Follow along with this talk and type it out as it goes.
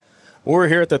We're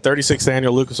here at the 36th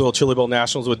Annual Lucasville Chili Bowl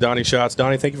Nationals with Donny Schatz.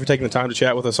 Donny, thank you for taking the time to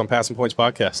chat with us on Passing Points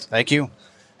Podcast. Thank you.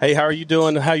 Hey, how are you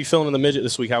doing? How are you feeling in the midget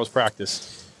this week? How was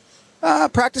practice?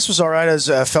 Practice was all right.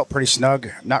 I felt pretty snug.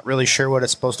 Not really sure what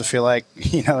it's supposed to feel like.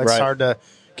 It's hard to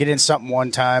get in something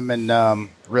one time and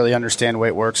really understand the way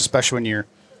it works, especially when you're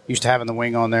used to having the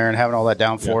wing on there and having all that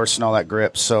downforce and all that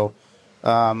grip. So,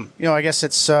 I guess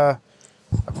it's I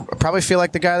probably feel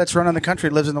like the guy that's running the country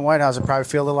lives in the White House and probably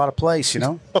feel a lot of place,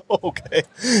 Okay.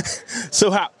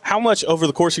 So how much over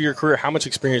the course of your career, how much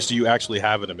experience do you actually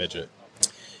have in a midget?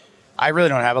 I really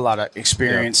don't have a lot of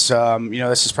experience.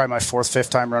 This is probably my fifth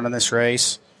time running this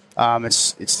race.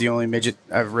 It's the only midget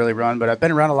I've really run, but I've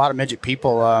been around a lot of midget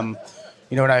people.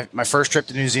 When my first trip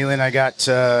to New Zealand,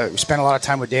 we spent a lot of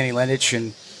time with Danny Lendich,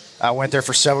 and I went there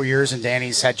for several years, and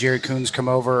Danny's had Jerry Coons come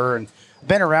over, and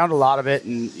been around a lot of it.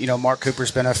 And, Mark Cooper's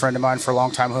been a friend of mine for a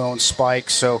long time who owns Spike.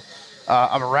 So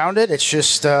I'm around it. It's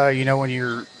just, when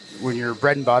your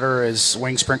bread and butter is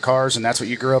wing sprint cars and that's what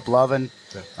you grew up loving,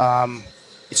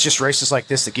 it's just races like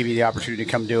this that give you the opportunity to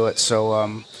come do it.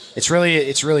 So it's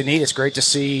really neat. It's great to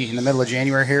see in the middle of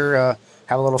January here,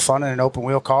 have a little fun in an open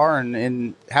wheel car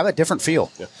and have a different feel.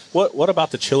 Yeah. What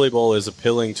about the Chili Bowl is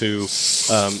appealing to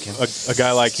a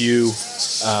guy like you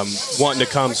wanting to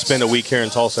come spend a week here in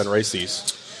Tulsa and race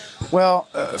these? Well,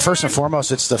 first and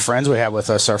foremost, it's the friends we have with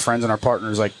us, our friends and our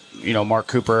partners like, Mark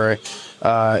Cooper,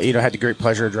 had the great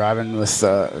pleasure of driving with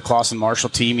the Clausen Marshall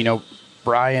team.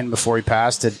 Brian, before he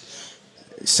passed, had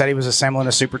said he was assembling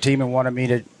a super team and wanted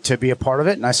me to be a part of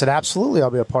it. And I said, absolutely,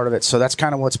 I'll be a part of it. So that's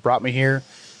kind of what's brought me here.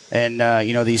 And,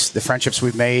 the friendships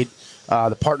we've made,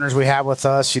 the partners we have with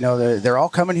us, they're all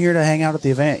coming here to hang out at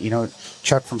the event.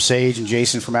 Chuck from Sage and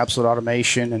Jason from Absolute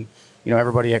Automation and,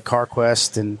 everybody at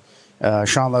CarQuest and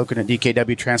Sean Loken at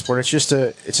DKW Transport.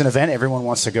 It's an event everyone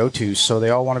wants to go to. So they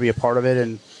all want to be a part of it.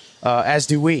 And as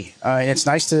do we. And it's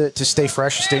nice to stay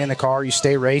fresh, you stay in the car, you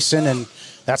stay racing. And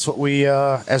that's what we,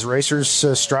 as racers,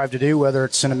 strive to do, whether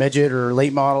it's in a midget or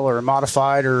late model or a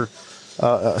modified or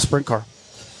a sprint car.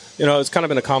 It's kind of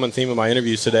been a common theme in my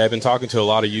interviews today. I've been talking to a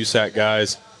lot of USAC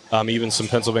guys, even some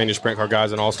Pennsylvania sprint car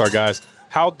guys and all-star guys.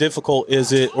 How difficult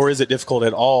is it, or is it difficult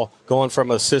at all, going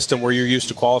from a system where you're used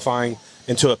to qualifying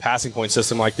into a passing point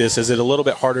system like this? Is it a little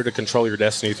bit harder to control your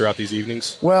destiny throughout these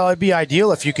evenings? Well, it'd be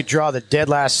ideal if you could draw the dead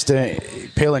last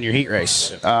pill in your heat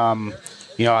race.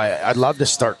 I'd love to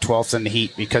start 12th in the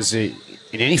heat because in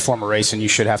any form of racing, you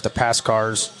should have to pass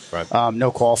cars. Right.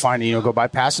 No qualifying, go by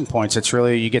passing points. It's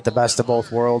really, you get the best of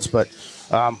both worlds, but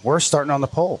we're starting on the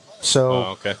pole.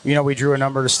 So, we drew a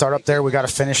number to start up there. We got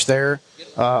to finish there.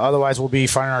 Otherwise, we'll be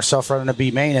finding ourselves running a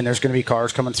B main, and there's going to be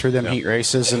cars coming through them heat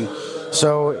races. And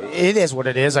so it is what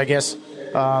it is, I guess.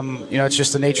 It's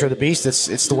just the nature of the beast.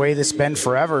 It's the way that's been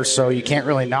forever, so you can't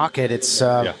really knock it. It's,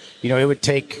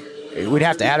 we'd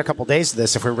have to add a couple days to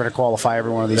this if we were going to qualify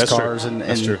every one of these cars. True.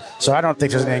 And true. So I don't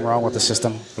think there's anything wrong with the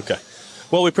system. Okay.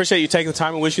 Well, we appreciate you taking the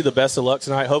time and wish you the best of luck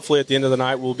tonight. Hopefully at the end of the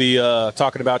night we'll be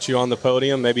talking about you on the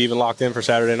podium, maybe even locked in for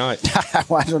Saturday night.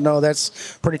 Well, I don't know.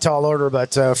 That's pretty tall order,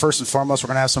 but first and foremost, we're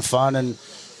going to have some fun. And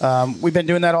we've been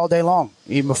doing that all day long,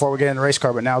 even before we get in the race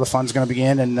car. But now the fun's going to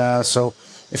begin. And so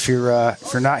if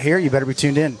you're not here, you better be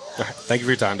tuned in. All right. Thank you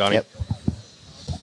for your time, Donny. Yep.